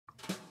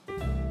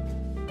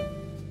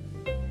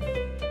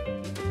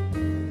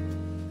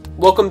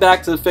Welcome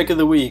back to the Fic of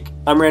the Week.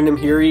 I'm Random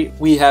Hiri.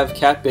 We have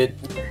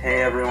CatBit.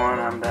 Hey everyone,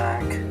 I'm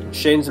back.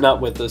 Shane's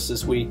not with us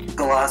this week.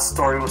 The last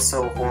story was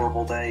so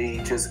horrible that he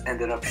just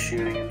ended up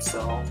shooting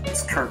himself.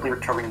 He's currently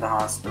recovering in the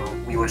hospital.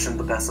 We wish him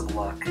the best of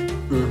luck.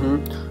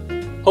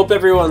 Hope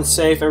everyone's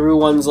safe.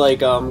 Everyone's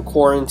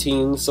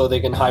quarantined so they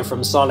can hide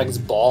from Sonic's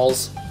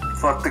balls.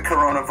 Fuck the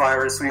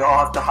coronavirus, we all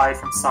have to hide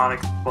from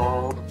Sonic's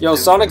balls. Yo,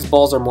 Sonic's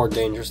balls are more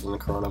dangerous than the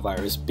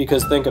coronavirus,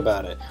 because think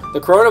about it. The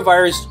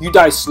coronavirus, you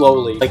die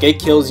slowly. Like, it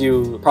kills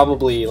you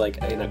probably,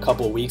 in a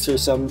couple weeks or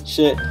some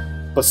shit.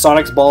 But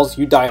Sonic's balls,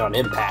 you die on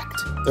impact.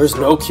 There's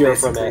no cure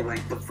from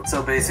it.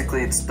 So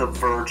basically, it's the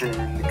virgin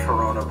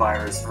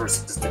coronavirus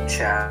versus the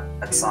Chap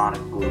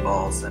Sonic blue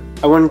balls.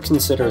 I wouldn't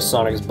consider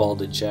Sonic's ball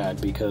to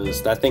Chad,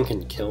 because that thing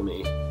can kill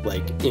me,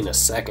 in a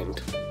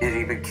second. It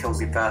even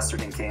kills you faster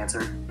than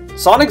cancer.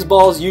 Sonic's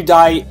balls, you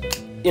die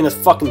in a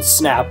fucking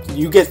snap.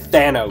 You get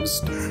Thanos.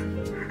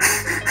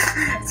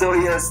 So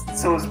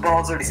his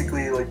balls are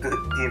basically like the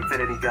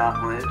Infinity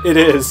Gauntlet. It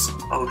is.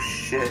 Oh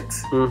shit.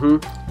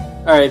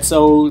 Alright,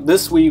 so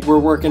this week we're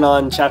working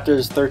on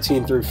chapters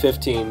 13 through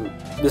 15.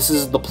 This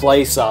is the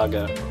play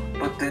saga.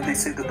 But didn't they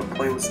say that the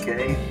play was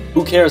gay?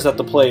 Who cares that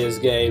the play is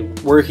gay?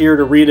 We're here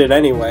to read it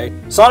anyway.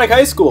 Sonic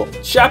High School,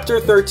 chapter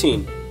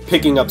 13.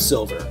 Picking up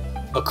silver.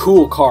 A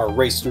cool car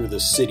raced through the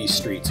city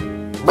streets.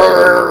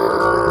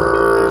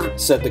 Brrr,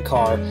 said the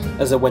car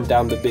as it went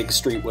down the big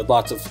street with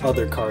lots of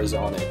other cars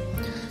on it.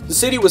 The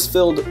city was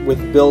filled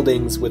with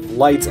buildings with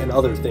lights and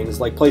other things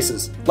like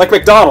places like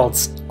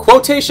McDonald's!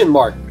 Quotation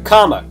mark,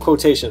 comma,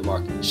 quotation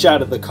mark,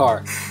 shouted the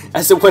car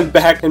as it went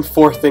back and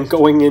forth and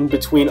going in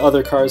between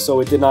other cars so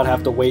it did not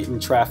have to wait in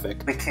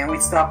traffic. But can't we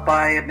stop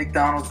by at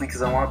McDonald's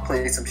because I want to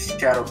play some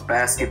shadow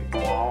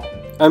basketball?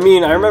 I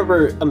mean, I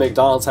remember a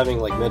McDonald's having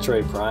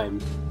Metroid Prime.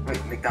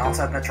 Wait, McDonald's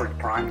had Metroid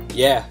Prime?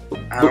 Yeah.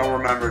 I don't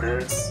remember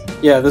this.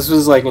 Yeah, this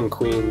was in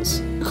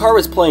Queens. The car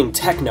was playing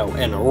techno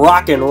and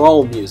rock and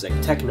roll music.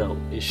 Techno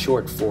is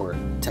short for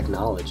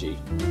technology.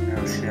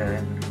 No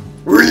shit.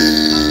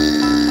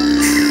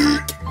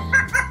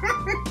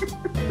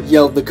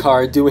 Yelled the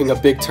car, doing a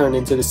big turn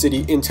into the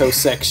city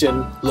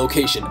intersection.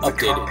 Location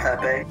updated.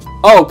 Pepe?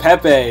 Oh,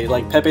 Pepe,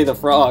 like Pepe the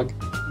Frog.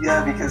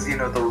 Yeah, because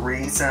the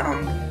re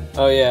sound.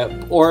 Oh yeah,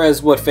 or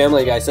as what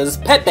Family Guy says,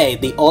 Pepe,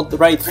 the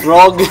alt-right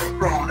frog.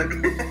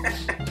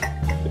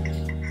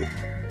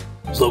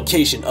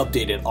 Location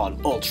updated on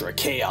Ultra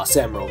Chaos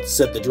Emerald,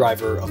 said the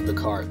driver of the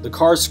car. The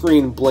car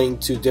screen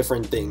blinked to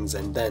different things,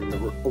 and then the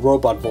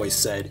robot voice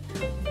said,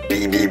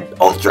 "Beep beep,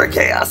 Ultra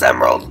Chaos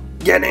Emerald,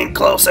 getting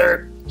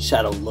closer."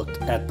 Shadow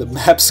looked at the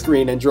map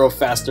screen and drove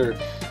faster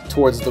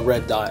towards the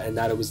red dot, and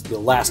that it was the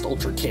last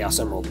Ultra Chaos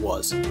Emerald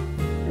was.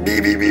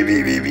 "Beep beep beep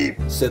beep beep beep,"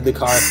 said the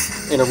car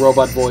in a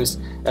robot voice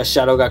as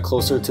Shadow got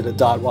closer to the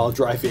dot while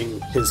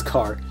driving his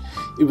car.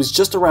 It was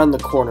just around the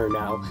corner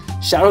now.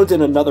 Shadow did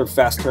another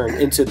fast turn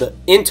into the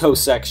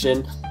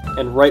intersection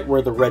and right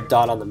where the red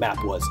dot on the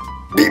map was.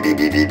 Beep beep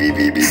beep beep beep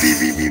beep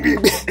beep beep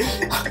beep beep.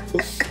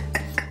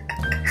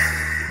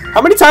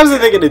 How many times are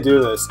they gonna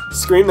do this?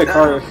 Scream the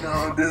car.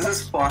 No, this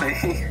is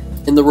funny.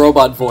 In the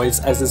robot voice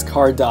as his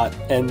car dot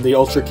and the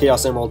Ultra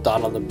Chaos Emerald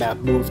dot on the map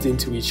moved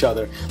into each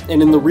other.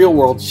 And in the real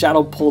world,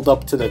 Shadow pulled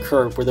up to the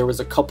curb where there was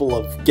a couple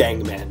of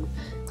gangmen.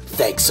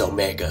 "Thanks,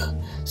 Omega,"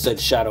 said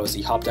Shadow as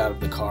he hopped out of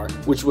the car,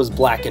 which was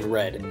black and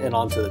red, and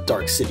onto the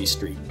dark city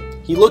street.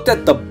 He looked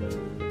at the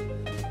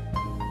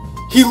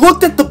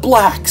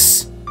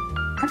blacks!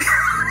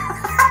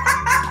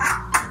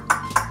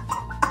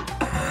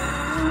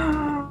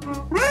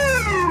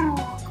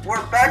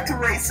 We're back to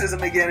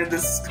racism again in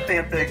this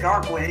fanfic,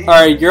 aren't we?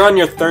 Alright, you're on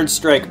your third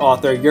strike,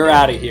 author. You're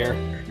out of here.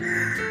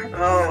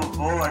 Oh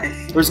boy.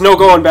 There's no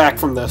going back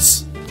from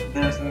this.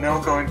 There's no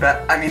going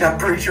back. I mean, I'm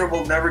pretty sure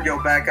we'll never go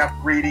back after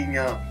reading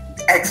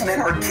X-Men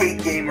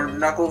arcade game where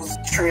Knuckles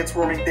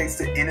transforming things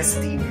to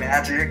Innisty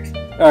magic.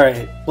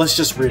 Alright, let's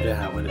just read it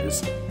how it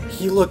is.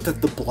 He looked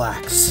at the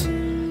blacks,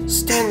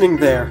 standing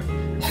there,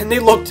 and they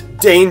looked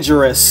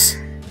dangerous.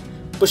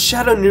 But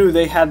Shadow knew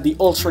they had the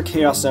Ultra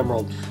Chaos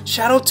Emerald.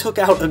 Shadow took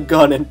out a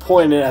gun and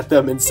pointed at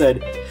them and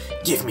said,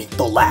 "Give me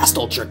the last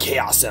Ultra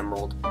Chaos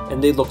Emerald."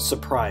 And they looked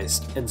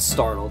surprised and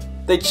startled.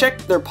 They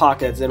checked their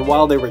pockets, and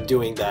while they were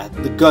doing that,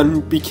 the gun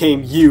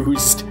became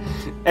used.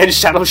 And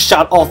Shadow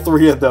shot all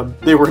three of them.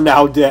 They were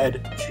now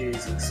dead.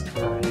 Jesus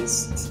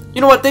Christ.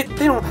 You know what? They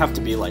don't have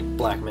to be like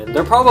black men.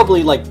 They're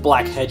probably like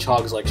black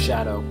hedgehogs like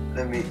Shadow.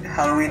 I mean,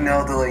 how do we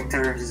know that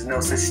there is no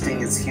such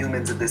thing as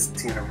humans in this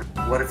universe?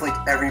 What if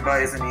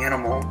everybody's an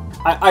animal?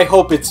 I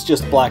hope it's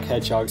just black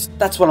hedgehogs.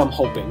 That's what I'm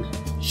hoping.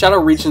 Shadow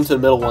reached into the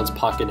middle one's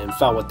pocket and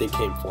found what they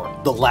came for.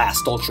 The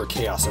last Ultra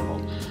Chaos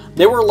Emerald.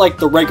 They were like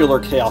the regular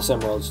Chaos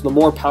Emeralds, the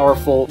more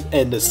powerful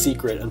and the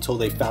secret until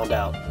they found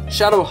out.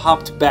 Shadow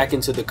hopped back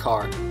into the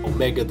car,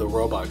 Omega the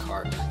robot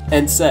car,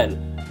 and said,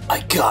 "I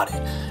got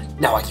it.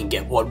 Now I can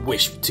get one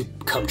wish to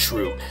come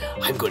true.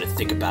 I'm going to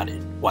think about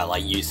it while I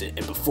use it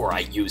and before I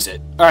use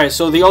it." Alright,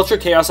 so the Ultra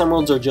Chaos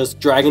Emeralds are just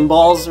Dragon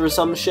Balls or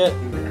some shit?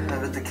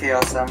 Haven't the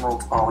Chaos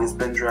Emerald's always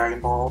been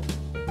Dragon Ball?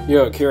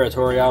 Yo, Akira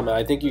Toriyama,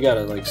 I think you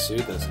gotta, like, sue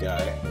this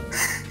guy.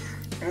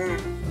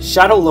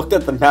 Shadow looked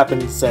at the map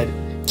and said,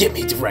 "Give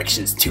me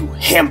directions to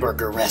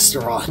hamburger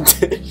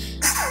restaurant."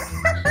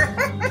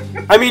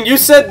 I mean, you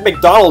said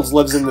McDonald's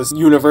lives in this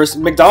universe.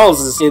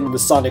 McDonald's is in the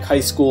Sonic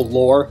High School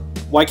lore.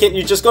 Why can't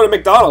you just go to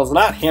McDonald's,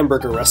 not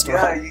hamburger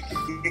restaurant? Yeah,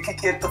 you could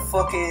get the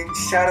fucking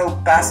Shadow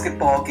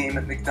basketball game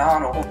at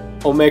McDonald's.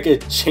 Omega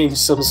changed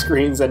some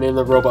screens and in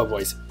the robot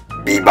voice,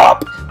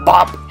 "Bebop,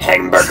 bop,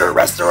 hamburger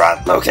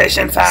restaurant,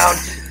 location found.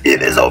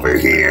 It is over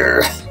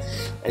here."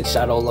 And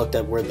Shadow looked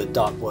at where the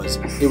dot was.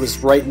 It was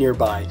right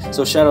nearby,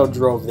 so Shadow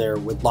drove there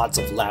with lots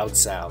of loud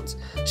sounds.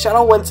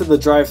 Shadow went to the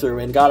drive-thru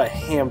and got a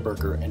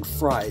hamburger and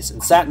fries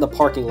and sat in the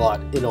parking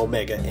lot in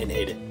Omega and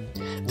ate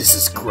it. "This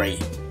is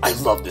great. I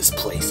love this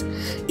place.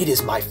 It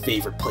is my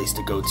favorite place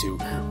to go to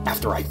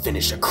after I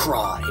finish a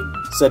crime,"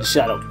 said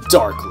Shadow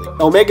darkly.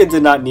 Omega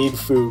did not need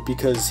food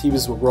because he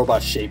was a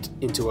robot shaped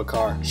into a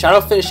car.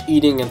 Shadow finished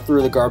eating and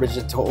threw the garbage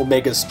into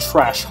Omega's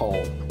trash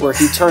hole, where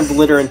he turned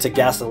litter into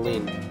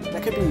gasoline.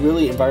 That could be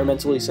really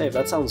environmentally safe.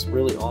 That sounds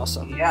really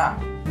awesome. Yeah.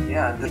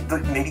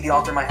 Maybe the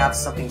author might have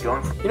something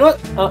going for You know what?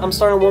 I'm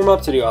starting to warm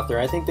up to the author.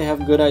 I think they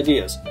have good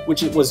ideas,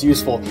 which was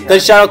useful. Yeah. Then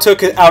Shadow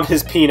took out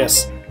his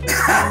penis.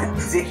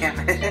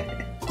 Damn it.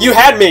 You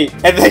had me,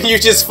 and then you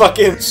just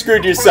fucking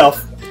screwed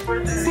yourself. Where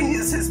does he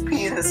use his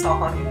penis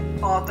on,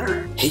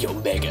 author? "Hey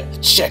Omega,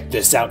 check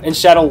this out." And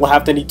Shadow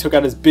laughed and he took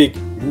out his big,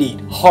 neat,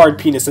 hard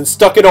penis and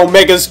stuck it in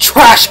Omega's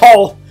trash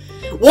hole.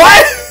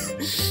 What?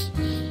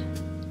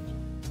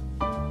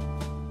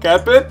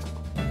 CatBit?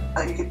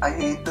 I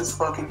hate this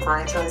fucking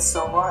franchise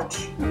so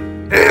much.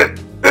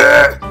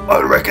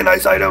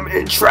 Unrecognized item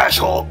in trash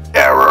hole.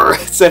 Error,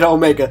 said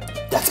Omega.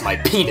 "That's my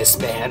penis,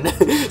 man,"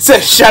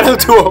 said Shadow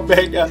to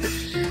Omega.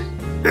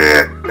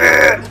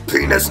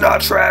 Penis not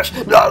trash,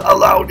 not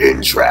allowed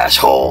in trash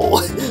hole,"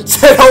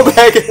 said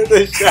Omega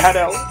to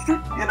Shadow.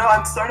 You know,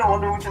 I'm starting to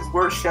wonder which is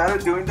worse, Shadow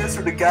doing this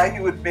or the guy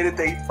who admitted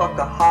that he fucked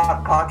a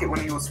Hot Pocket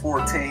when he was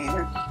 14.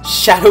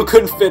 Shadow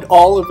couldn't fit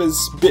all of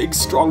his big,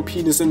 strong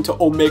penis into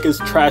Omega's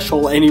trash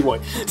hole anyway,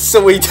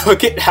 so he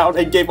took it out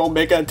and gave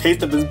Omega a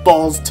taste of his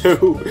balls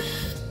too.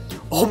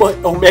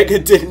 Omega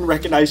didn't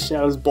recognize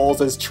Shadow's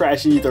balls as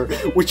trash either,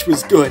 which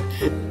was good.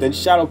 Then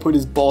Shadow put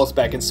his balls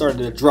back and started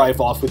to drive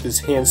off with his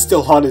hands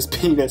still on his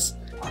penis.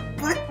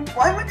 But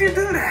why would you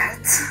do that?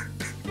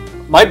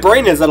 My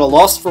brain is at a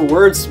loss for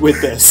words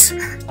with this.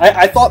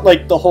 I thought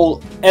like the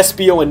whole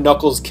SBO and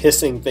Knuckles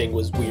kissing thing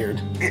was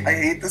weird. I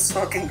hate this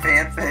fucking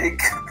fanfic.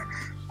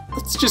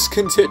 Let's just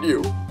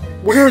continue.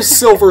 "Where is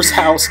Silver's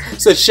house?"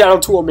 said Shadow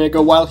to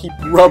Omega while he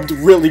rubbed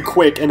really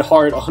quick and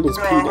hard on his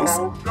penis.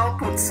 No, don't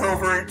put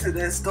Silver into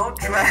this. Don't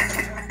drag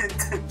him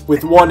into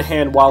With one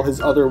hand while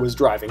his other was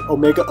driving,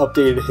 Omega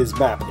updated his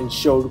map and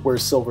showed where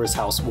Silver's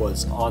house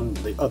was on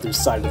the other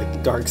side of the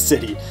dark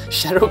city.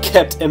 Shadow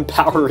kept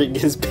empowering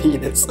his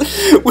penis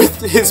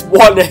with his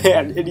one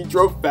hand and he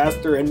drove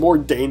faster and more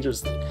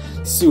dangerously.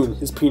 Soon,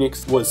 his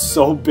penis was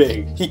so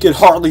big, he could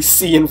hardly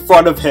see in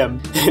front of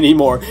him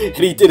anymore, and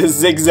he did a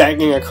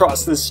zigzagging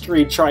across the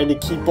street trying to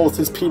keep both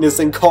his penis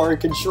and car in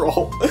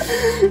control.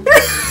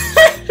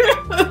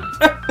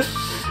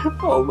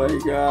 Oh my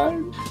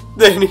god.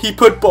 Then he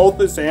put both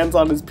his hands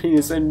on his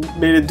penis and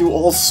made it do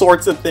all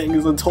sorts of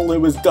things until it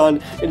was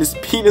done, and his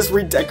penis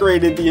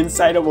redecorated the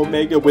inside of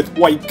Omega with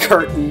white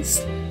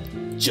curtains.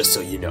 "Just so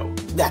you know,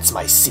 that's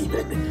my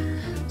semen,"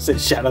 said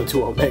Shadow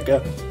to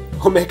Omega.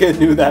 Omega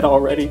knew that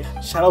already.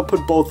 Shadow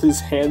put both his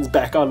hands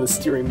back on the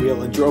steering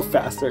wheel and drove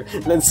faster,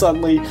 and then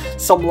suddenly,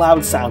 some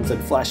loud sounds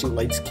and flashing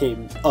lights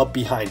came up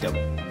behind him.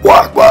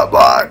 What?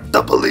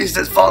 The police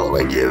is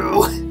following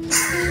you,"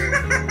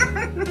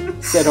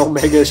 said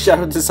Omega.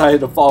 Shadow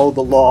decided to follow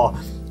the law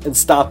and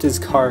stopped his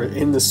car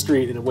in the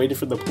street and waited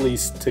for the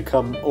police to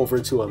come over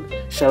to him.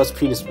 Shadow's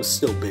penis was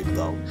still big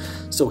though,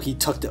 so he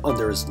tucked it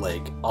under his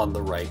leg on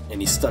the right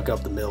and he stuck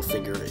up the middle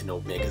finger in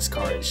Omega's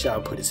car and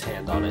Shadow put his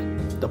hand on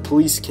it. The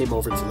police came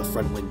over to the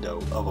front window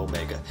of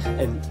Omega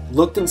and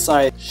looked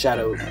inside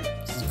Shadow's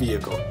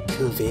vehicle.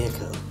 "Cool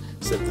vehicle,"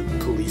 said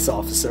the police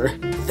officer.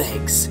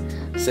 "Thanks,"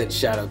 said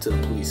Shadow to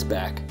the police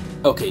back.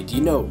 "Okay, do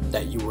you know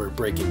that you were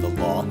breaking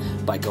the law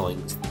by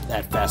going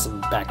that fast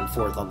and back and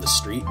forth on the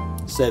street?"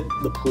 said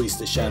the police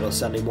to Shadow,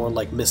 sounding more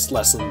like Miss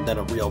Lesson than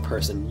a real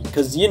person.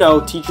 Because, you know,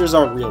 teachers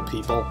aren't real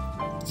people.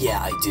 "Yeah,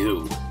 I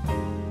do,"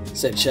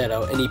 said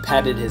Shadow, and he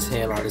patted his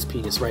hand on his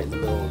penis right in the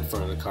middle in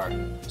front of the car.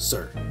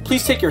 "Sir,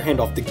 please take your hand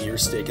off the gear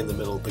stick in the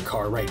middle of the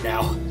car right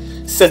now,"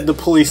 said the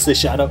police to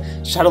Shadow.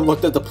 Shadow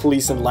looked at the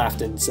police and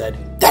laughed and said,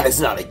 "That is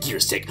not a gear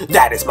stick,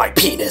 that is my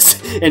penis,"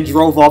 and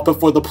drove off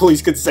before the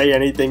police could say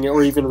anything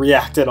or even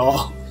react at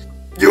all.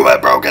 "You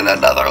have broken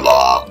another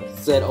law,"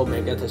 said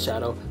Omega to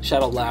Shadow.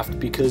 Shadow laughed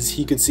because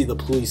he could see the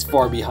police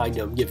far behind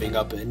him giving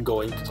up and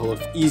going to an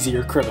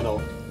easier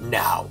criminal.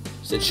 "Now,"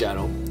 said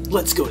Shadow,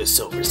 "let's go to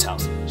Silver's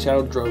house."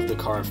 Shadow drove the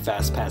car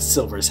fast past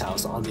Silver's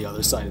house on the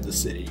other side of the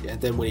city, and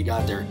then when he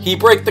got there, he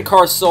braked the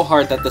car so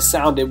hard that the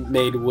sound it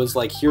made was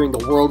like hearing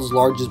the world's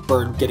largest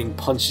bird getting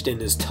punched in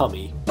his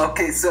tummy.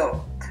 Okay, so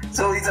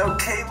he's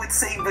okay with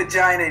saying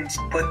vagina,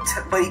 but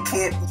he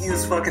can't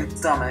use fucking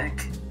stomach.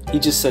 He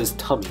just says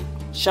tummy.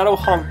 Shadow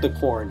honked the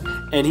horn,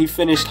 and he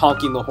finished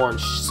honking the horn.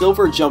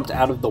 Silver jumped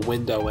out of the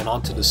window and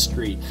onto the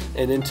street,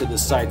 and into the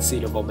side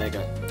seat of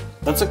Omega.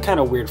 That's a kind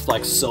of weird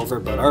flex, Silver,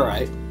 but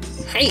alright.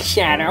 Hey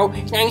Shadow,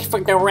 thanks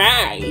for the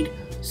ride,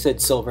 said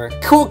Silver.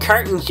 Cool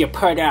curtains you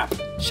put up.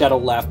 Shadow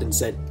laughed and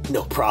said,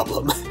 no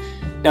problem.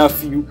 Now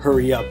if you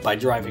hurry up by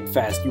driving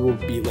fast, you will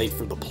be late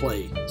for the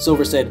play.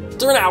 Silver said,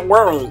 do not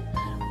worry,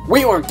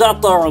 we will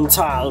get there in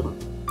time.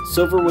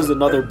 Silver was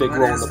another big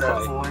role in the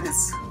that play.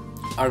 voice?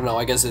 I don't know,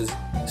 I guess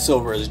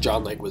Silver is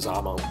John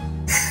Leguizamo.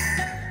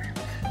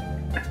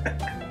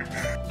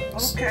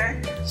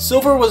 Okay.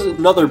 Silver was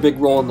another big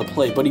role in the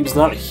play, but he was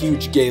not a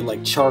huge gay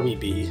like Charmy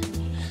Bee.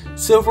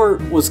 Silver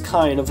was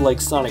kind of like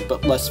Sonic,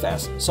 but less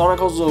fast.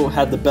 Sonic also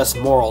had the best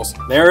morals.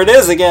 There it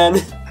is again!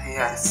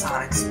 Yeah,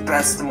 Sonic's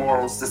best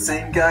morals. The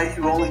same guy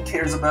who only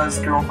cares about his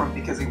girlfriend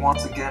because he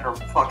wants to get her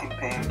fucking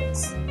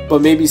payments.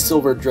 But maybe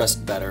Silver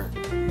dressed better.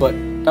 But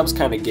that was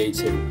kind of gay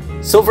too.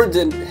 Silver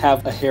didn't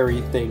have a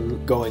hairy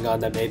thing going on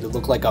that made it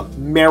look like a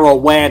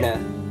marijuana.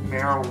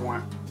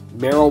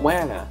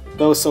 Marijuana.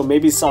 Though, so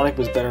maybe Sonic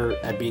was better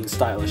at being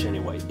stylish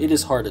anyway. It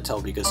is hard to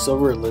tell because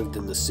Silver lived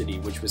in the city,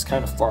 which was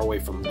kind of far away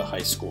from the high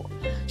school.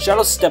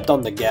 Shadow stepped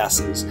on the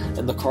gases,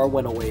 and the car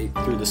went away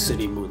through the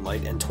city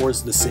moonlight and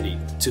towards the city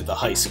to the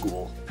high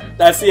school.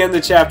 That's the end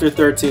of chapter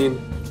 13.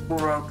 Who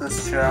wrote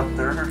this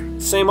chapter?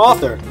 Same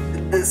author.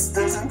 This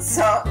doesn't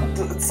sound...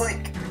 It's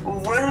like,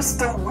 where's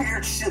the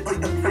weird shit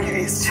like the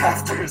previous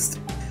chapters?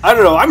 I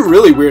don't know, I'm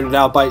really weirded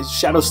out by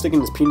Shadow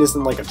sticking his penis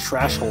in like a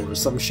trash hole or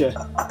some shit.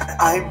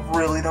 I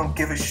really don't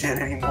give a shit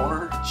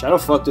anymore. Shadow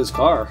fucked his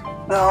car.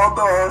 No,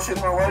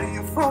 Hiroshima, what have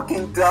you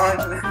fucking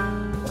done?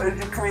 Why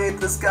did you create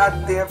this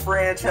goddamn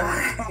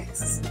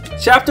franchise?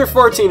 Chapter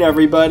 14,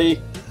 everybody.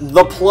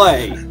 The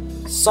play.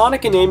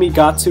 Sonic and Amy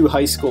got to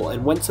high school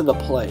and went to the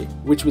play,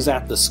 which was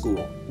at the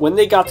school. When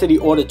they got to the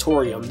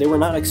auditorium, they were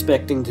not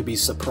expecting to be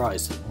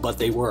surprised, but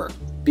they were.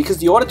 Because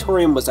the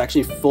auditorium was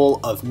actually full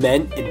of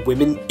men and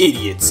women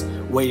idiots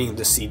waiting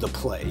to see the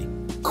play.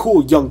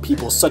 Cool young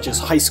people such as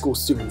high school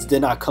students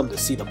did not come to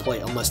see the play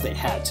unless they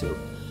had to.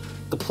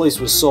 The place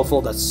was so full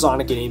that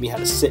Sonic and Amy had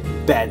to sit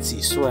in bad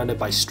seats surrounded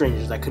by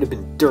strangers that could have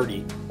been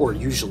dirty or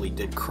usually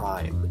did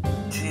crime.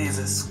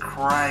 Jesus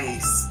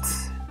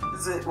Christ.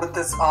 Is it with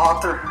this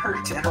author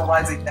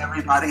generalizing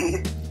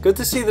everybody? Good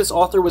to see this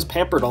author was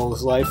pampered all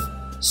his life.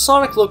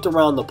 Sonic looked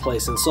around the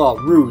place and saw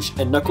Rouge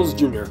and Knuckles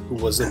Jr., who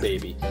was a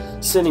baby,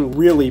 sitting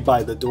really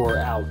by the door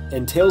out,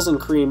 and Tails and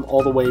Cream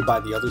all the way by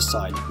the other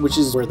side, which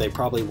is where they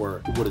probably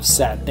would have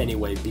sat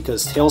anyway,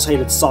 because Tails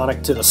hated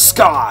Sonic to the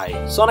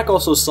sky! Sonic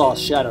also saw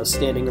Shadow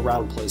standing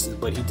around places,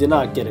 but he did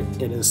not get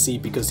in his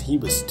seat because he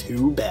was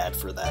too bad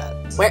for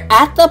that. We're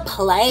at the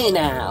play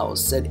now,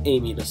 said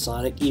Amy to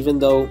Sonic, even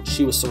though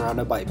she was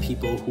surrounded by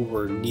people who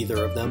were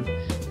neither of them.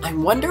 I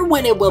wonder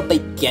when it will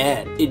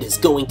begin. It is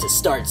going to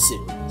start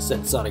soon,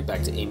 said Sonic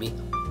back to Amy.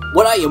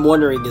 What I am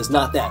wondering is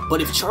not that,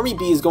 but if Charmy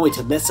Bee is going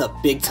to mess up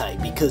big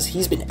time because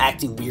he's been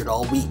acting weird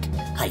all week.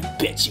 I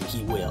bet you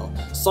he will.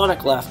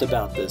 Sonic laughed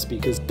about this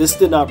because this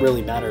did not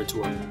really matter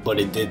to him, but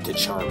it did to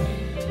Charmy.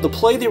 The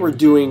play they were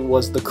doing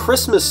was The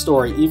Christmas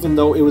Story, even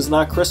though it was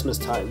not Christmas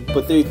time,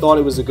 but they thought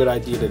it was a good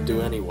idea to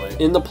do anyway.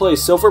 In the play,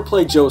 Silver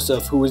played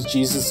Joseph, who was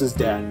Jesus'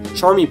 dad.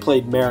 Charmy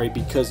played Mary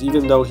because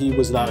even though he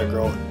was not a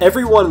girl,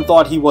 everyone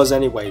thought he was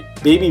anyway.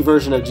 Baby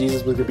version of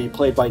Jesus was going to be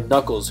played by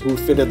Knuckles, who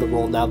fitted the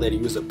role now that he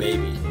was a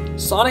baby.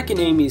 Sonic and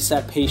Amy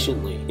sat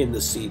patiently in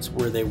the seats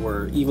where they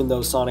were, even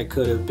though Sonic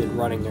could have been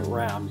running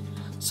around.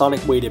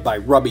 Sonic waited by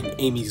rubbing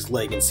Amy's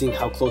leg and seeing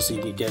how close he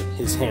could get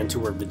his hand to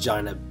her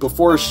vagina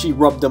before she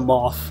rubbed him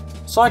off.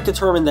 Sonic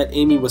determined that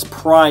Amy was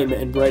prime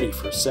and ready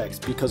for sex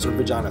because her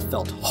vagina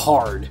felt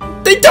hard.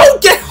 They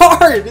don't get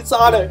hard,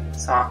 Sonic!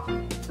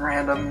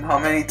 Random, how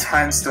many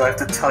times do I have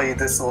to tell you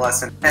this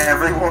lesson?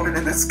 Every woman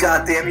in this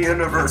goddamn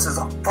universe is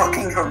a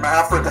fucking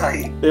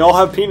hermaphrodite. They all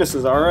have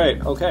penises,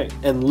 alright, okay.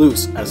 And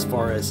loose, as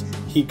far as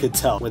he could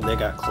tell when they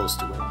got close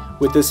to her.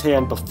 With his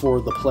hand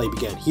before the play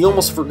began. He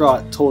almost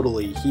forgot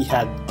totally he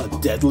had a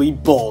deadly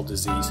ball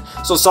disease.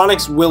 So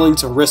Sonic's willing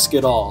to risk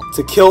it all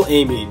to kill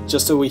Amy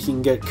just so he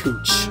can get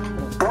cooch.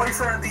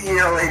 Boyfriend of the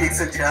year, ladies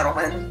and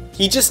gentlemen.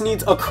 He just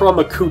needs a crumb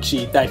of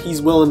coochie that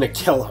he's willing to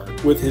kill her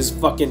with his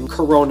fucking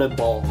corona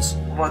balls.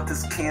 What,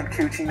 does canned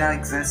coochie not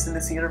exist in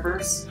this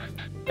universe?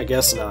 I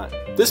guess not.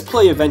 This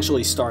play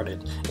eventually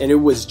started, and it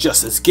was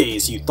just as gay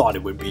as you thought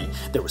it would be.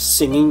 There was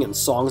singing and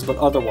songs, but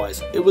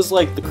otherwise, it was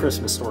like The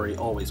Christmas Story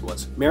always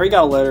was. Mary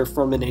got a letter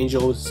from an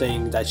angel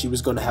saying that she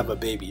was going to have a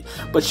baby,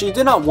 but she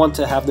did not want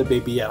to have the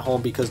baby at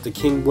home because the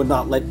king would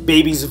not let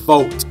babies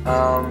vote.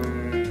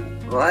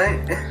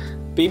 What?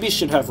 Babies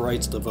should have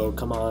rights to vote,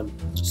 come on.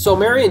 So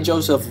Mary and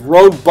Joseph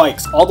rode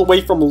bikes all the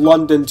way from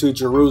London to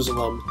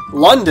Jerusalem.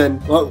 London?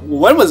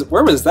 Where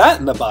was that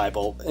in the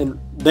Bible? And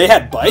they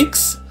had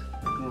bikes?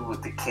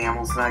 Would the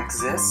camels not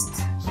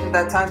exist in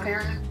that time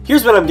period?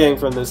 Here's what I'm getting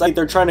from this. Like,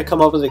 they're trying to come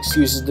up with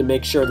excuses to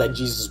make sure that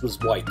Jesus was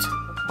white.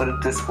 But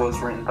if this was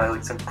written by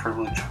like some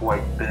privileged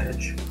white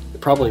bitch?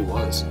 It probably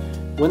was.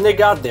 When they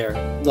got there,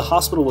 the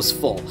hospital was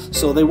full,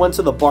 so they went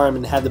to the barn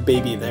and had the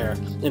baby there,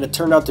 and it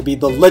turned out to be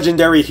the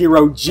legendary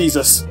hero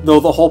Jesus. Though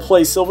the whole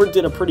play, Silver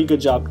did a pretty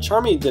good job.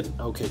 Charmy did an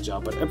okay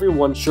job, but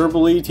everyone sure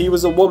believed he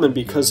was a woman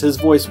because his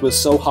voice was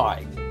so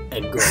high.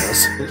 And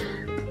girls.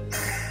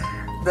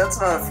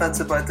 That's not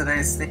offensive by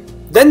today's thing.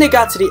 Then they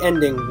got to the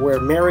ending where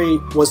Mary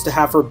was to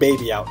have her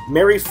baby out.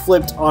 Mary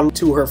flipped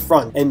onto her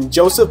front, and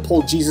Joseph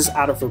pulled Jesus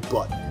out of her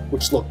butt,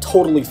 which looked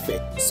totally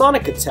fake.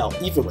 Sonic could tell,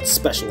 even with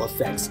special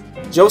effects.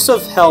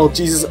 Joseph held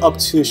Jesus up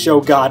to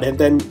show God and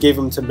then gave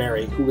him to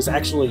Mary, who was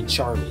actually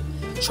Charmy.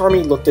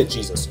 Charmy looked at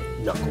Jesus,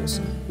 Knuckles,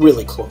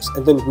 really close,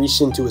 and then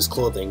reached into his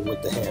clothing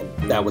with the hand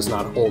that was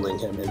not holding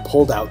him and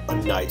pulled out a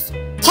knife.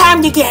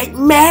 "Time to get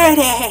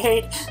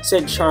murdered,"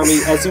 said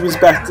Charmy as he was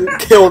about to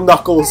kill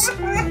Knuckles.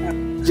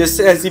 Just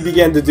as he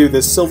began to do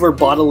this, Silver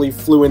bodily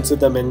flew into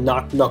them and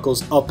knocked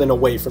Knuckles up and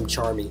away from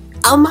Charmy.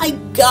 "Oh my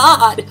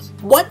god!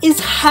 What is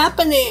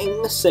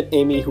happening?" said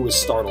Amy, who was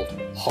startled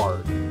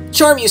hard.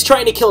 "Charmy is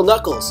trying to kill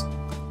Knuckles."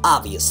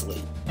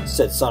 "Obviously,"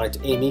 said Sonic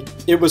to Amy.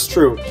 It was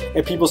true,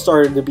 and people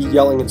started to be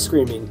yelling and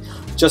screaming.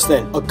 Just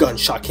then, a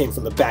gunshot came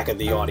from the back of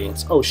the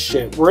audience. Oh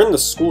shit, we're in the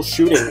school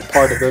shooting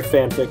part of the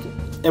fanfic,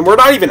 and we're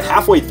not even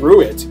halfway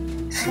through it.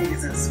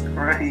 Jesus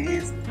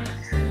Christ.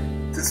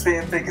 This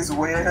fanfic is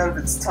way ahead of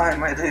its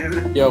time, my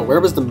dude. Yo, where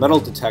was the metal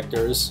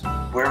detectors?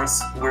 Where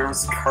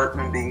was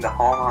Cartman being the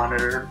hall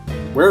monitor?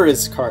 Where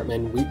is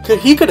Cartman?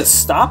 He could have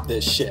stopped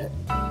this shit.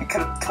 He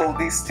could have told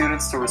these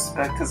students to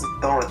respect his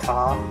authority.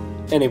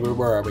 Anyway,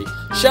 where are we?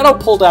 Shadow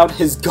pulled out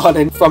his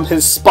gun from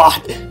his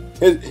spot.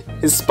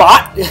 His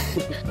spot?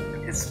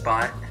 His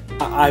spot?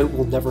 I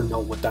will never know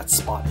what that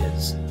spot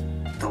is.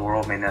 The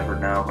world may never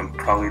know, and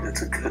probably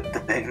that's a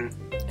good thing.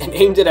 And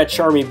aimed it at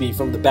Charmy B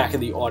from the back of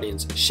the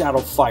audience. Shadow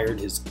fired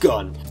his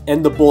gun,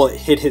 and the bullet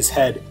hit his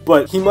head.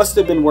 But he must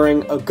have been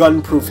wearing a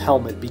gun-proof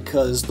helmet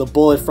because the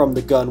bullet from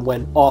the gun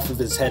went off of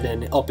his head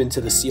and up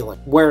into the ceiling,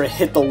 where it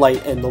hit the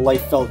light and the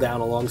light fell down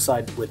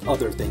alongside with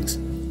other things.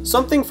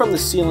 Something from the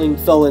ceiling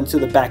fell into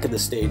the back of the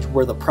stage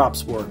where the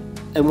props were.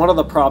 And one of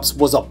the props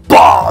was a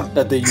bomb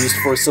that they used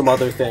for some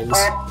other things.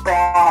 A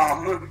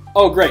bomb!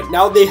 Oh great,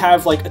 now they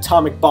have like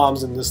atomic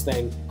bombs in this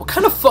thing. What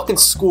kind of fucking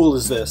school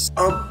is this?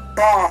 A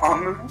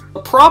bomb! The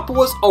prop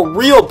was a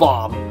real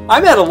bomb.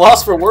 I'm at a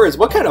loss for words.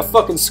 What kind of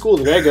fucking school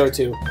did I go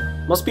to?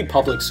 Must be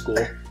public school.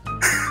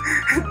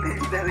 Maybe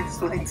that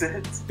explains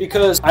it.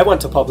 Because I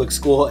went to public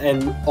school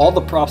and all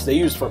the props they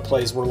used for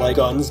plays were like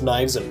guns,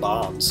 knives, and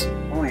bombs.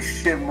 Holy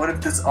shit, what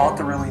if this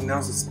author really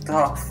knows his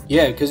stuff?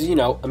 Yeah, because, you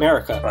know,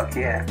 America. Fuck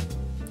yeah.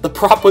 The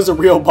prop was a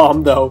real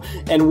bomb though,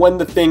 and when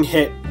the thing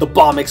hit, the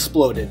bomb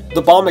exploded.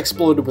 The bomb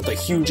exploded with a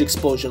huge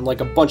explosion,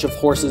 like a bunch of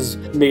horses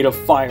made of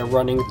fire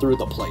running through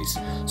the place.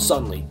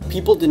 Suddenly,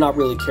 people did not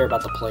really care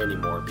about the play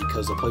anymore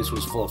because the place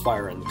was full of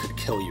fire and could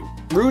kill you.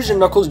 Rouge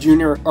and Knuckles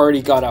Jr.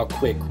 already got out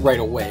quick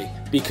right away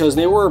because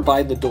they were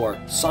by the door.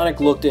 Sonic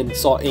looked and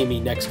saw Amy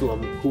next to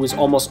him, who was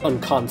almost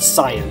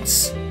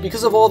unconscious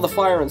because of all the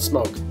fire and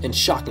smoke and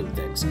shocking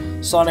things.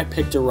 Sonic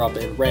picked her up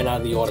and ran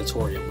out of the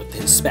auditorium with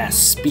his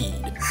fast speed.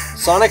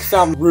 Sonic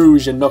found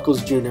Rouge and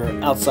Knuckles Jr.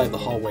 outside the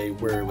hallway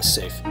where it was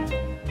safe.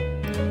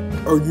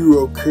 "Are you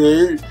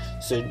okay?"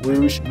 said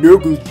Rouge.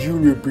 "Knuckles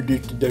Jr.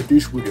 predicted that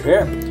this would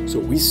happen, so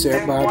we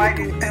sat by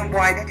the door. Then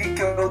why did he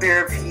go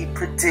there if he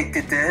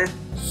predicted that?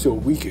 So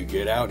we could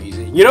get out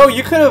easy." You know,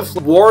 you could have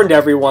warned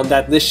everyone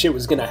that this shit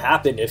was gonna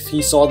happen if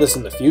he saw this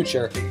in the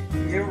future.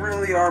 You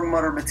really are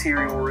mutter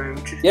material,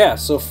 Rouge. Yeah,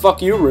 so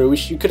fuck you,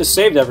 Rouge. You could have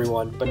saved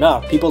everyone, but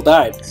nah, people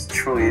died. This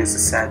truly is a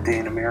sad day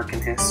in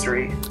American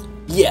history.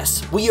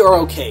 "Yes, we are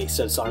okay,"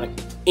 said Sonic.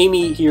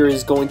 "Amy here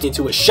is going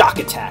into a shock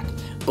attack,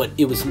 but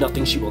it was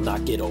nothing she will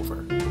not get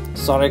over."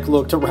 Sonic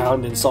looked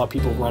around and saw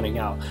people running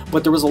out,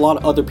 but there was a lot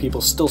of other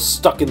people still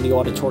stuck in the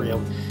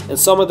auditorium, and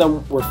some of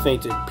them were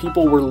fainted.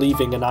 People were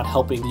leaving and not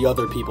helping the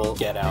other people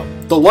get out.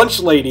 The lunch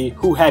lady,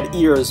 who had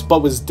ears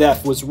but was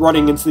deaf, was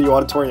running into the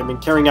auditorium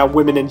and carrying out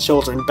women and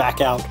children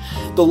back out.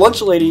 The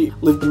lunch lady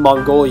lived in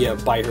Mongolia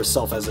by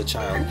herself as a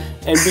child,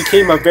 and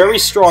became a very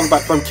strong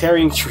from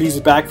carrying trees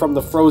back from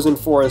the frozen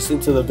forest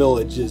into the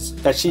villages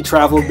that she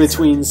traveled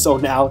between, so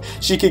now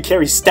she could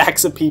carry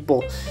stacks of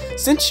people.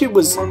 Since she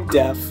was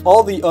deaf,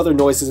 all the other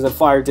noises and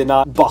fire did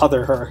not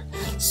bother her,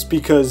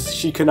 because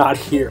she could not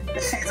hear.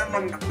 She's a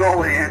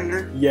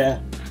Mongolian. Yeah.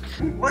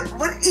 What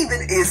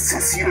even is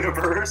this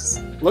universe?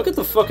 Look at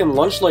the fucking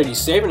lunch lady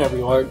saving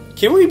everyone.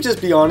 Can we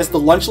just be honest? The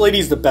lunch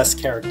lady's the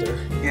best character.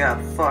 Yeah,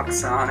 fuck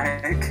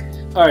Sonic.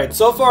 Alright,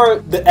 so far,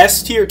 the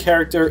S tier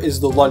character is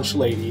the lunch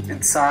lady.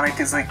 And Sonic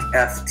is like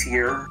F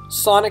tier.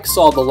 Sonic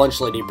saw the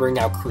lunch lady bring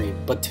out cream,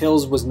 but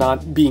Tails was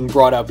not being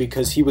brought out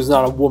because he was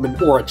not a woman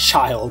or a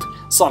child.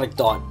 Sonic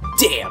thought,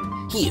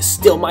 "Damn, he is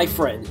still my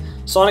friend."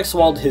 Sonic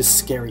swallowed his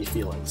scary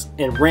feelings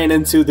and ran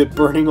into the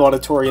burning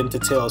auditorium to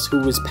Tails, who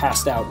was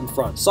passed out in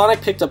front.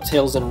 Sonic picked up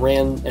Tails and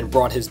ran and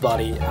brought his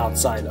body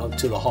outside up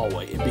to the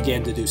hallway and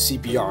began to do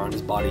CPR on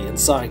his body, and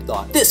Sonic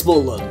thought, "This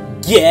will look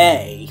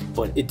gay."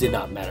 but it did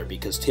not matter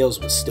because Tails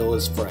was still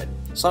his friend.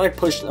 Sonic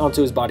pushed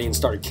onto his body and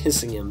started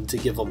kissing him to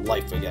give him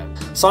life again.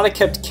 Sonic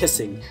kept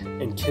kissing,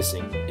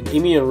 and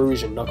Amy and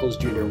Rouge and Knuckles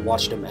Jr.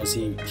 watched him as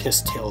he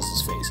kissed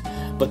Tails' face.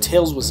 But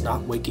Tails was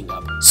not waking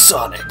up.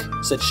 "Sonic,"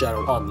 said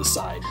Shadow on the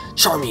side.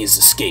 "Charmy has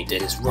escaped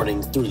and is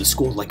running through the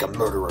school like a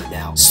murderer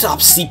now. Stop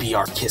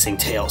CPR kissing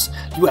Tails.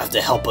 You have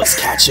to help us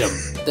catch him."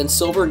 Then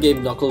Silver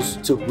gave Knuckles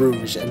to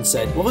Rouge and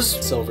said, what was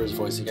Silver's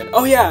voice again?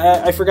 Oh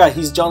yeah, I forgot,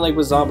 he's John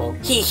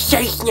Leguizamo. He's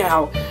safe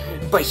now,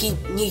 but he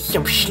needs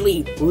some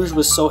sleep. Rouge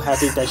was so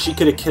happy that she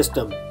could have kissed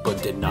him,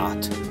 but did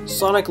not.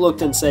 Sonic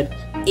looked and said,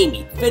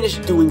 "Amy, finish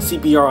doing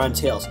CPR on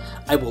Tails.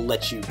 I will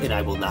let you, and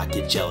I will not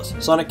get jealous."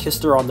 Sonic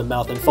kissed her on the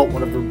mouth and felt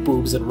one of her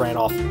boobs and ran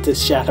off to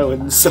Shadow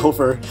and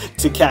Silver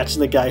to catch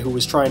the guy who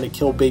was trying to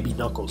kill baby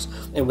Knuckles,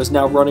 and was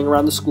now running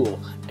around the school,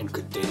 and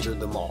could danger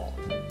them all.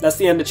 That's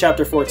the end of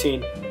Chapter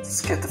 14.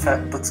 Let's go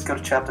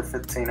to Chapter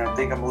 15. I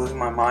think I'm losing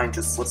my mind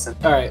just listening.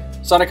 Alright,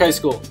 Sonic High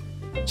School.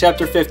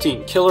 Chapter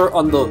 15, Killer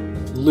on the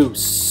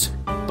Loose.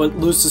 But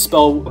loose is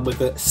spelled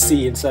with a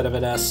C instead of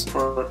an S.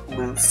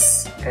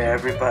 Footloose.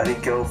 Everybody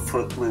go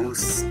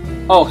footloose.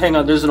 Oh, hang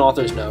on, there's an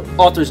author's note.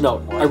 Author's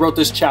note. I wrote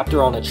this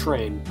chapter on a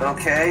train.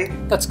 Okay.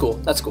 That's cool,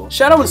 that's cool.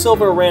 Shadow and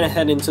Silver ran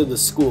ahead into the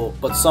school,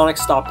 but Sonic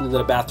stopped in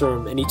the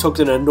bathroom and he took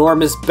an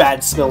enormous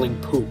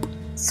bad-smelling poop.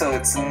 So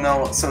it's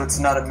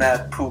not a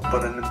mad poop,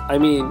 but I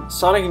mean,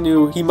 Sonic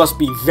knew he must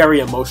be very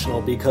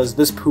emotional because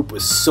this poop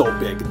was so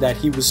big that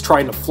he was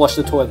trying to flush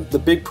the toilet. The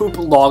big poop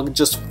log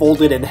just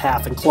folded in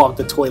half and clogged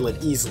the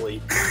toilet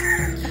easily.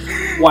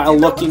 While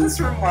looking... What this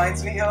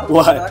reminds me of?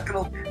 What?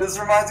 This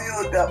reminds me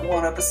of that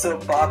one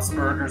episode of Bob's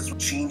Burgers.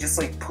 Gene just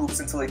like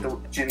poops into like the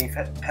Jimmy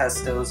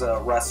Pesto's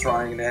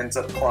restaurant and ends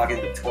up clogging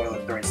the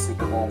toilet during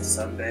Super Bowl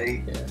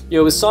Sunday. Yeah.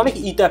 Yo, is Sonic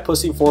Eat That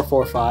Pussy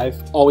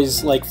 445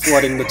 always like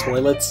flooding the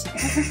toilets?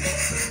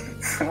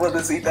 What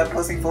does Eat That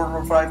Pussy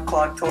 445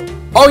 clog toilet?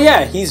 Oh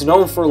yeah, he's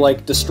known for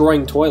like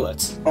destroying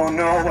toilets. Oh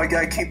no, I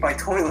gotta keep my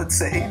toilet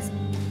safe.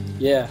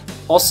 Yeah.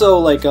 Also,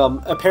 like,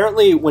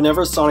 apparently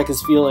whenever Sonic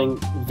is feeling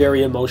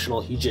very emotional,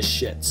 he just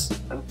shits.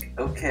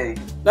 Okay.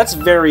 That's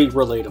very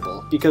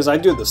relatable, because I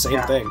do the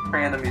same thing.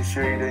 Random, you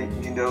sure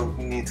you don't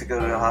need to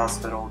go to the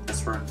hospital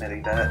just for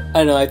admitting that?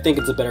 I know, I think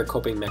it's a better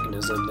coping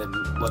mechanism than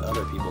what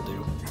other people do.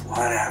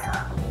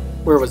 Whatever.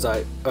 Where was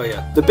I? Oh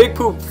yeah. The big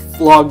poop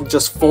log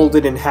just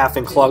folded in half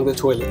and clogged the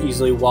toilet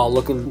easily while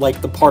looking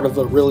like the part of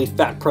a really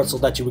fat pretzel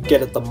that you would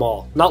get at the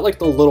mall. Not like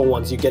the little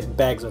ones you get in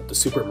bags at the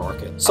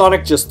supermarket.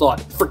 Sonic just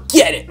thought,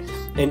 forget it!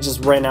 And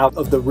just ran out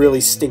of the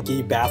really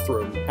stinky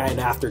bathroom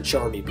and after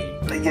Charmy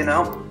Bee. You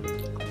know,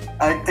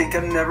 I think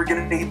I'm never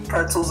gonna eat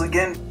pretzels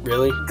again.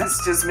 Really? This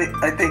just me.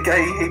 I think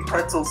I hate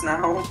pretzels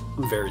now.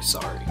 I'm very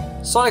sorry.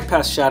 Sonic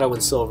passed Shadow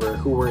and Silver,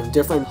 who were in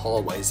different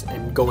hallways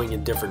and going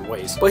in different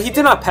ways. But he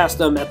did not pass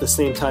them at the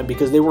same time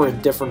because they were in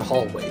different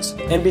hallways.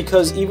 And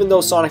because even though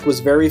Sonic was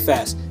very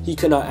fast, he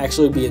could not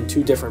actually be in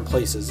two different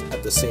places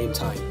at the same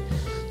time.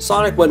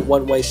 Sonic went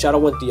one way, Shadow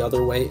went the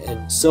other way,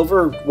 and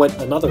Silver went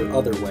another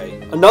other way.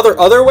 Another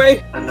other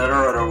way? Another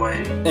other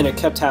way. And it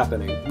kept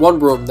happening. One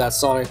room that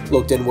Sonic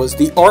looked in was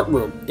the art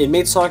room. It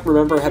made Sonic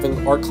remember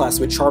having art class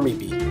with Charmy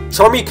Bee.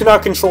 Charmy could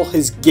not control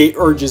his gay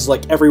urges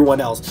like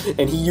everyone else,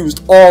 and he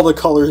used all the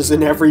colors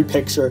in every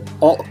picture.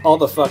 All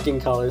the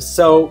fucking colors.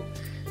 So,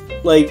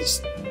 like,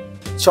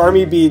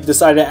 Charmy Bee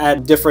decided to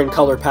add different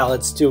color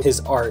palettes to his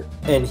art,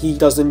 and he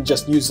doesn't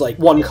just use, like,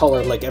 one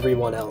color like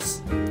everyone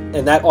else.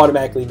 And that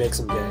automatically makes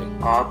him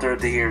gay. Author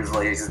of the years,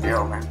 ladies and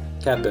gentlemen.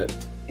 CatBit.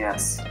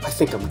 Yes. I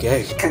think I'm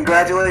gay.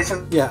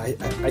 Congratulations. Yeah,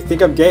 I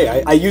think I'm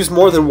gay. I use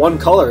more than one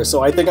color,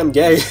 so I think I'm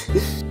gay.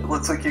 It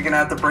looks like you're gonna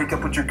have to break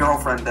up with your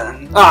girlfriend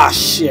then. Ah,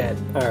 shit.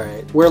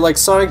 Alright. Where, like,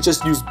 Sonic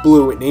just used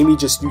blue and Amy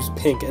just used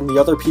pink, and the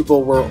other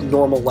people were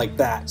normal like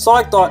that.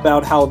 Sonic thought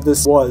about how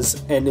this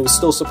was, and it was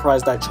still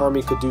surprised that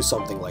Charmy could do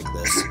something like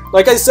this.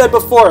 Like I said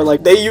before,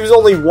 like, they use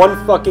only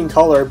one fucking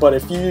color, but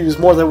if you use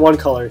more than one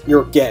color,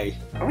 you're gay.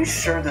 Are we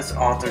sure this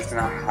author's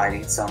not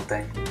hiding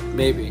something?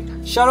 Maybe.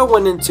 Shadow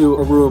went into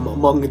a room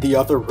among the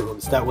other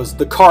rooms. That was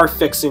the car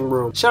fixing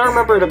room. Shadow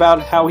remembered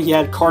about how he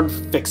had car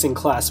fixing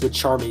class with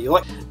Charmy.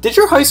 Like, did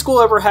your high school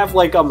ever have,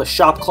 like, a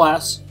shop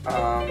class?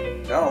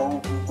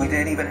 No. We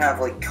didn't even have,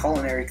 like,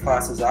 culinary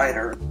classes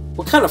either.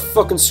 What kind of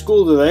fucking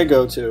school do they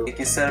go to? Like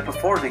you said it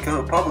before, they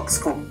go to public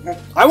school.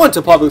 I went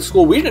to public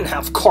school. We didn't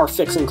have car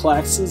fixing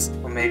classes.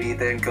 Well, maybe you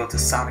didn't go to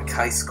Sonic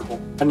High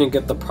School. I didn't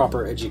get the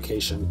proper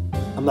education.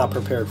 I'm not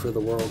prepared for the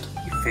world.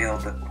 You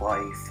failed at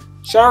life.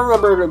 Shadow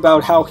remembered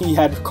about how he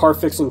had car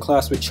fixing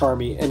class with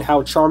Charmy, and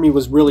how Charmy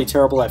was really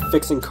terrible at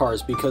fixing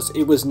cars because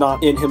it was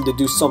not in him to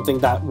do something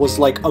that was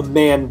like a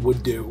man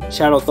would do.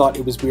 Shadow thought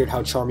it was weird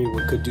how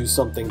Charmy could do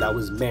something that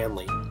was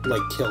manly,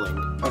 like killing.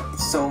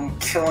 So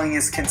killing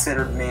is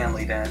considered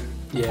manly then?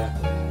 Yeah.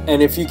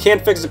 And if you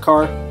can't fix a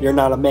car, you're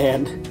not a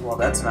man. Well,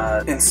 that's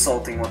not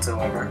insulting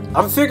whatsoever.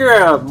 I'm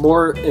figuring out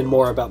more and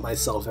more about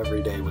myself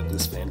every day with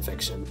this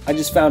fanfiction. I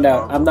just found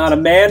out I'm not a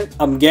man,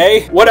 I'm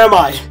gay. What am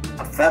I?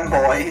 A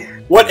femboy.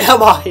 What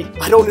am I?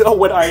 I don't know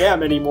what I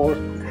am anymore.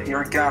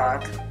 You're a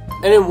god.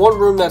 And in one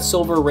room that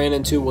Silver ran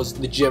into was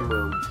the gym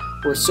room,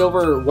 where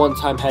Silver one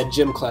time had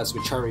gym class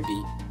with Charmy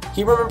Bee.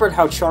 He remembered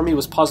how Charmy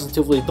was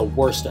positively the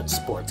worst at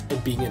sports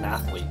and being an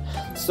athlete,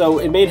 so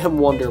it made him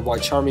wonder why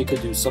Charmy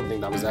could do something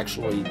that was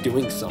actually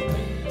doing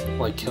something,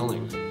 like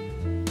killing.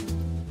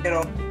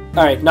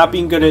 Alright, not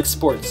being good at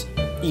sports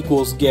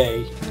equals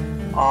gay.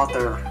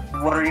 Arthur,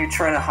 what are you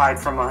trying to hide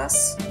from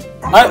us?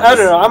 I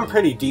don't know, I'm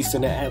pretty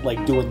decent at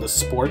like doing the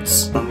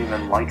sports. I don't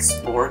even like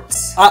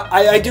sports.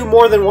 I do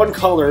more than one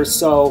color,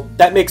 so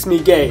that makes me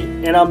gay,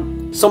 and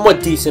I'm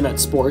somewhat decent at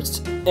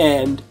sports,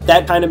 and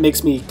that kind of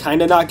makes me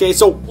kind of not gay,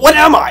 so what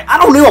am I? I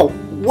don't know!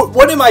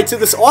 What am I to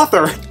this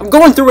author? I'm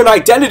going through an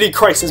identity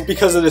crisis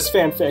because of this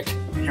fanfic.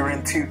 You're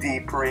in too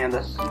deep,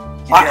 Miranda.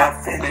 You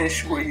gotta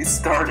finish where you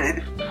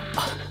started.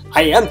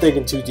 I am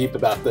thinking too deep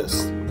about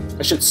this.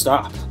 I should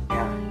stop.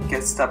 Yeah, you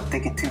gotta stop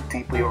thinking too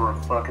deeply over a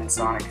fucking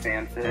Sonic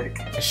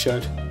fanfic. I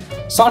should.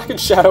 Sonic and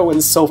Shadow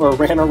and Silver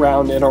ran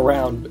around and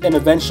around, and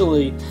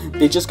eventually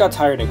they just got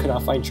tired and could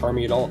not find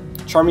Charmy at all.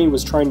 Charmy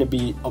was trying to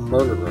be a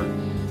murderer,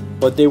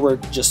 but they were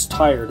just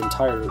tired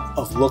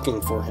of looking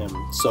for him,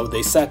 so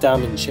they sat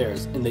down in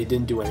chairs and they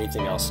didn't do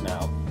anything else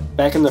now.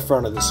 Back in the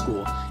front of the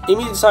school,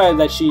 Amy decided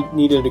that she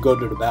needed to go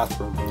to the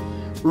bathroom.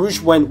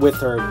 Rouge went with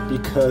her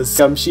because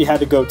she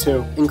had to go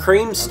too, and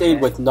Cream stayed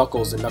with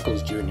Knuckles and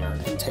Knuckles Jr.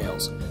 and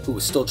Tails, who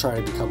was still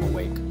trying to become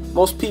awake.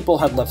 Most people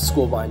had left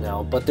school by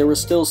now, but there were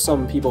still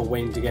some people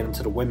waiting to get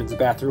into the women's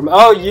bathroom.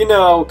 Oh, you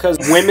know, because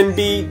women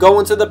be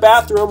going to the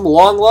bathroom,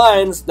 long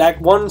lines, that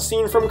one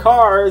scene from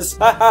Cars.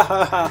 Ha ha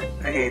ha ha.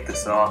 I hate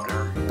this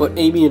author. But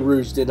Amy and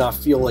Rouge did not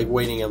feel like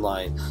waiting in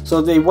line,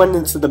 so they went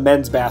into the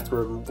men's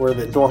bathroom where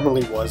it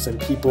normally was, and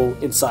people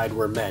inside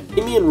were men.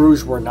 Amy and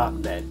Rouge were not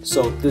men,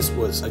 so this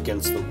was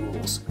against the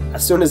rules.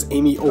 As soon as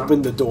Amy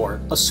opened the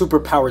door, a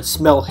superpowered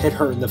smell hit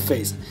her in the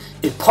face.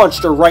 It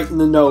punched her right in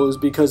the nose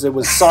because it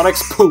was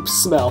Sonic's poop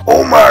smell.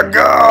 Oh my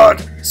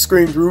god!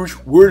 Screamed Rouge,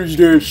 "What is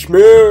that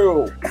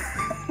smell?"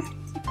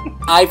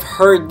 I've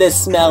heard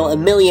this smell a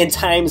million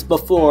times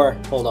before.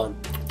 Hold on.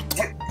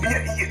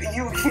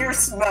 You hear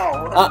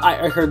smell.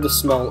 I heard the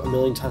smell a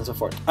million times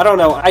before. I don't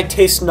know, I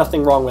taste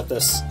nothing wrong with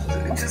this.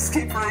 Just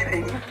keep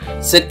reading.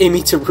 Said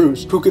Amy to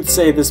Rouge, who could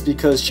say this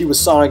because she was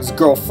Sonic's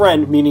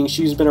girlfriend, meaning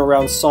she's been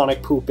around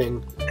Sonic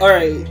pooping.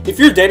 Alright, if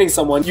you're dating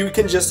someone, you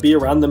can just be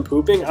around them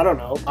pooping? I don't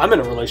know. I'm in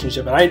a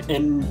relationship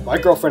and my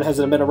girlfriend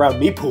hasn't been around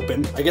me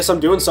pooping. I guess I'm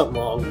doing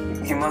something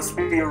wrong. You must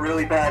be a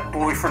really bad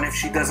boyfriend if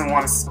she doesn't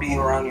want to be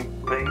around you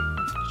pooping.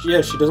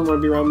 Yeah, she doesn't want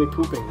to be around me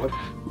pooping. What?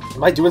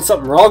 Am I doing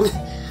something wrong?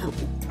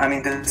 I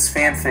mean, this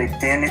fanfic,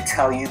 didn't it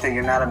tell you that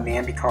you're not a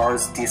man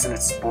because decent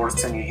at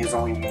sports and you use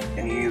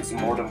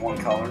more than one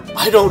color?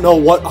 I don't know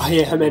what I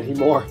am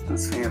anymore.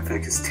 This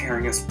fanfic is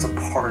tearing us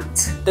apart.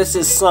 This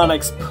is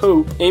Sonic's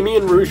poop. Amy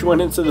and Rouge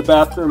went into the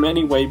bathroom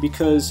anyway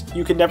because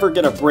you can never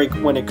get a break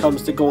when it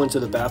comes to going to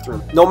the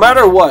bathroom. No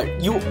matter what,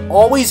 you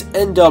always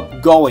end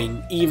up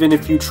going, even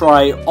if you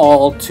try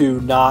all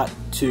to not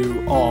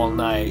to all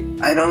night.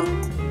 I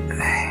don't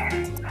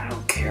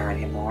care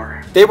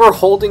anymore. They were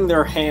holding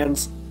their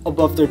hands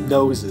above their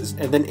noses,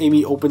 and then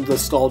Amy opened the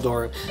stall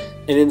door,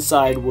 and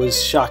inside was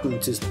shocking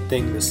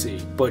thing to see.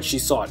 But she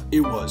saw it.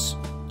 It was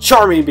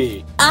Charmy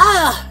Bee.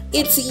 Ah,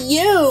 it's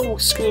you!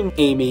 Screamed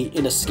Amy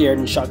in a scared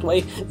and shocked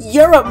way.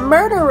 You're a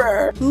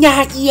murderer!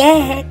 Not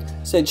yet,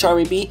 said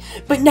Charmy Bee.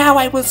 but now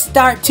I will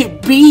start to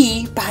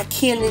be by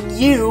killing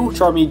you.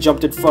 Charmy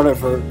jumped in front of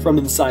her from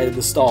inside of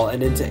the stall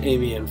and into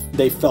Amy, and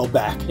they fell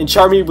back. And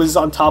Charmy was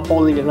on top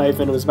holding a knife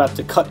and was about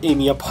to cut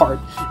Amy apart.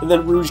 And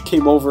then Rouge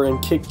came over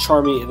and kicked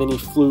Charmy, and then he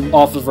flew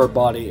off of her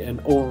body and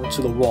over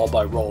to the wall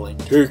by rolling.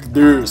 Take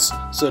this,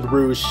 said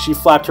Rouge. She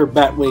flapped her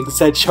bat wings,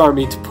 said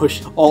Charmy to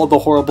push all the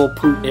horrible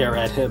poop air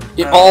at him.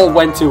 It all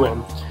went to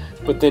him.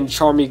 But then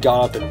Charmy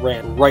got up and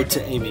ran right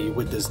to Amy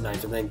with his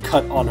knife and then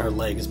cut on her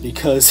legs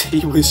because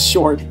he was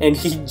short and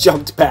he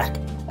jumped back.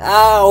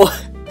 Ow,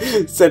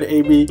 said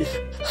Amy.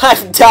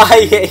 I'm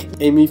dying.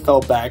 Amy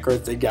fell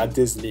backwards and got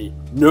dizzy.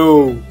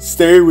 No,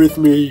 stay with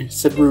me,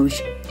 said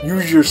Rouge.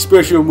 Use your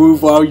special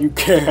move while you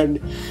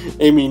can.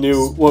 Amy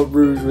knew what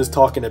Rouge was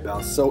talking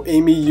about, so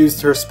Amy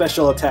used her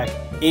special attack.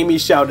 Amy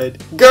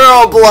shouted,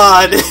 "Girl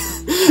blood!"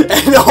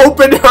 and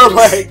opened her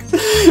leg,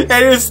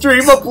 and a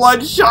stream of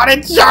blood shot at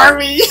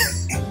Charmy.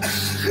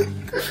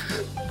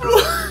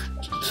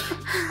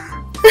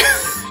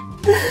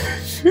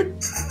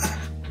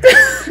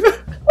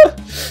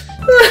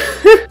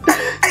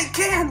 I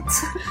can't!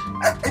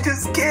 I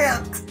just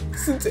can't!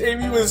 Since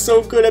Amy was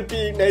so good at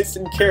being nice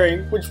and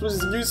caring, which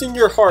was using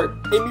your heart,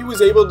 Amy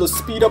was able to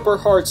speed up her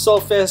heart so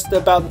fast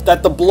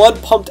that the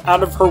blood pumped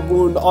out of her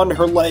wound on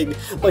her leg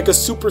like a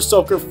super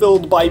soaker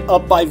filled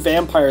up by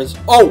vampires.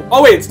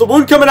 Oh wait, it's the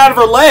wound coming out of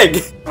her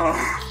leg!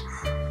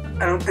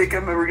 I don't think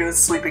I'm ever gonna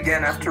sleep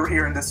again after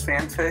hearing this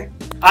fanfic.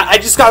 I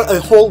just got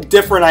a whole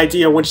different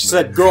idea when she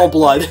said girl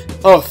blood.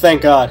 Oh,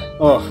 thank God.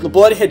 Oh, the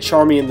blood hit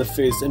Charmy in the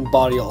face and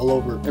body all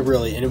over,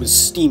 really, and it was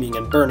steaming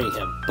and burning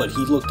him, but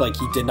he looked like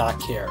he did not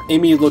care.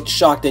 Amy looked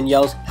shocked and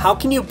yelled, "How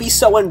can you be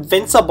so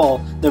invincible?"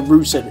 Then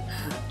Rouge said,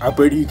 "I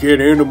bet he can't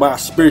handle my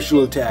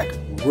special attack."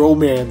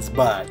 romance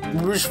bot.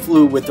 Rouge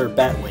flew with her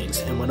bat wings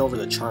and went over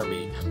to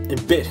Charmy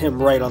and bit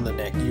him right on the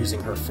neck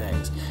using her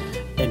fangs,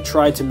 and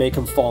tried to make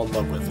him fall in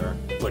love with her,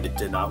 but it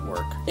did not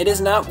work. "It is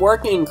not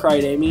working,"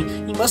 cried Amy.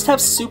 "He must have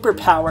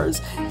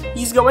superpowers.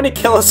 He's going to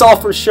kill us all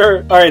for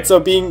sure." Alright, so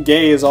being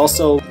gay is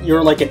also,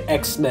 you're like an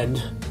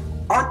X-Men.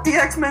 Aren't the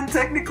X-Men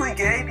technically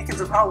gay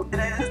because of how it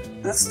is?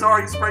 This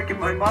story's breaking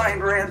my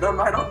mind, random.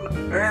 I don't know.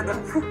 Random.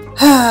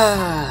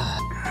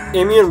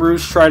 Amy and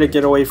Rouge try to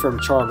get away from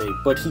Charmy,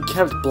 but he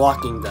kept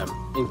blocking them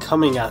and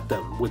coming at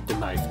them with the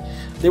knife.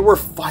 They were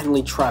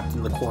finally trapped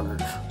in the corner,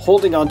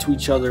 holding onto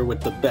each other with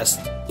the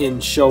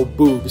best-in-show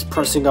boobs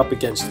pressing up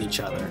against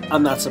each other.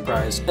 I'm not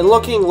surprised. And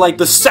looking like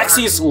the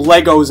sexiest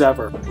Legos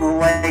ever.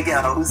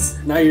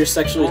 Legos. Now you're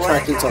sexually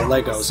attracted to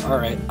Legos.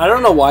 Alright. I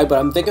don't know why, but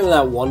I'm thinking of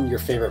that one Your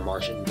Favorite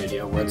Martian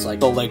video where it's like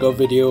the Lego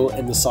video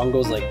and the song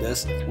goes like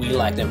this. "We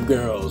like them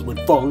girls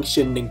with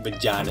functioning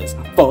vaginas,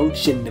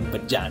 functioning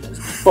vaginas,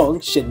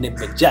 functioning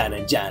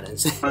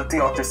vaginas." But the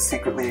author's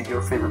secretly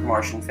your favorite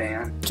Martian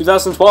fan.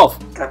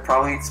 2012. That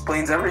probably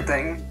explains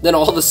everything. Then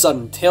all of a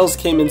sudden, Tails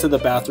came into the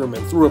bathroom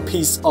and threw a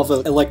piece of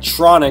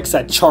electronics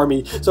at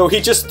Charmy, so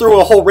he just threw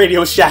a whole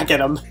Radio Shack at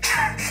him.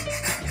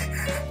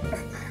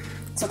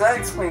 So that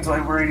explains why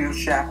Radio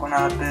Shack went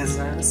out of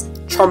business.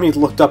 Charmy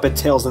looked up at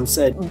Tails and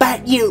said,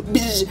 "But you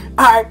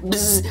are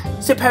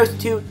supposed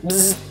to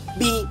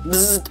be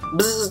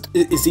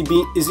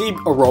Is he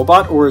a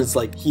robot or is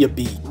like he a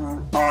bee?"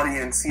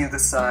 Audience, you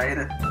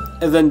decide.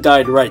 And then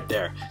died right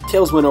there.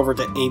 Tails went over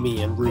to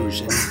Amy and Rouge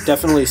and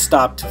definitely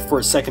stopped for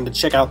a second to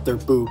check out their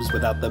boobs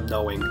without them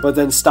knowing, but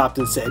then stopped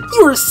and said,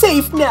 You're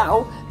safe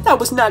now! That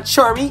was not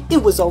Charmy,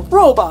 it was a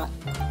robot!"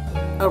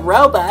 "A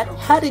robot?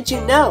 How did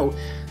you know?"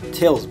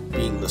 Tails,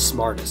 being the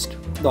smartest,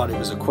 thought it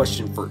was a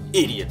question for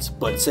idiots,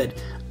 but said,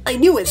 "I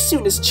knew as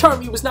soon as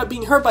Charmy was not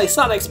being hurt by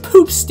Sonic's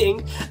poop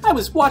sting. I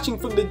was watching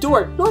from the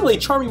door. Normally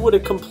Charmy would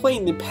have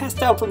complained and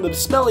passed out from them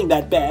smelling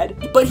that bad,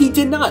 but he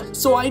did not,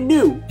 so I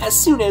knew. As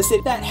soon as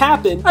that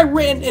happened, I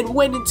ran and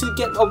went in to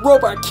get a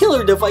robot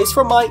killer device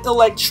from my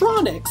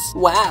electronics."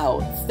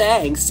 "Wow,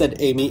 thanks," said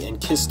Amy and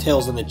kissed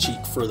Tails on the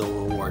cheek for the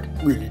reward.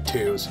 "Really,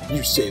 Tails,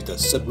 you saved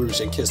us," said Rouge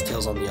and kissed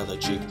Tails on the other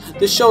cheek.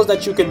 "This shows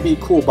that you can be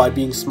cool by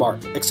being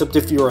smart, except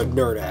if you're a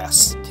nerd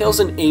ass." Tails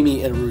and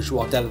Amy and Rouge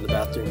walked out of the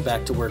bathroom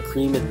back to where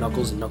Cream and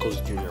Knuckles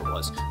Jr.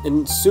 was,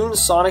 and soon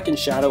Sonic and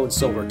Shadow and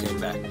Silver came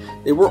back.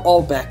 They were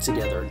all back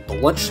together. The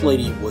lunch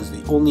lady was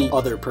the only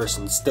other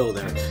person still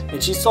there,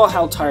 and she saw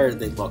how tired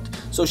they looked,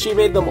 so she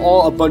made them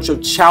all a bunch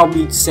of chow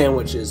meat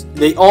sandwiches.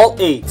 They all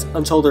ate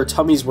until their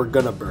tummies were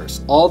gonna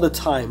burst, all the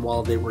time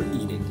while they were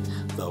eating,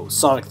 though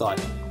Sonic thought,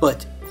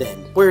 but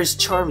then, where's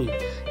Charmy?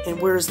 And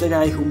where's the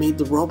guy who made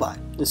the robot?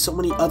 And so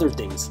many other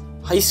things.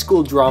 High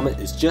school drama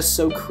is just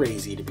so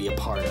crazy to be a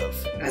part of.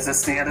 Is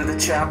this the end of the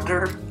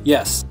chapter?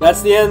 Yes,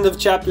 that's the end of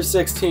chapter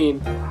 16.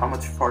 How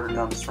much farther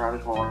down this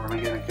rabbit hole are we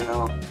gonna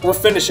go? We're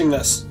finishing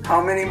this.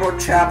 How many more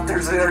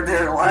chapters are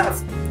there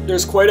left?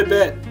 There's quite a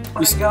bit. Oh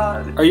my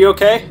god. Are you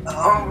okay?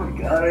 Oh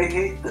my god, I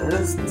hate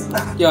this.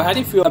 Yo, how do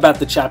you feel about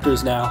the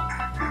chapters now?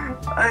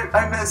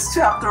 I missed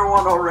chapter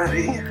 1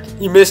 already.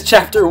 You missed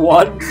chapter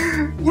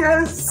 1?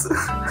 Yes.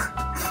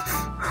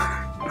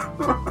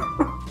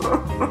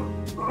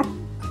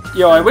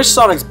 Yo, I wish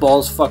Sonic's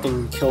balls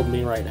fucking killed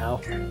me right now.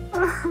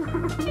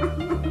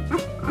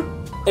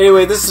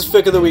 Anyway, this is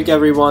Fic of the Week,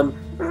 everyone.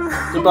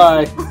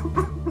 Goodbye.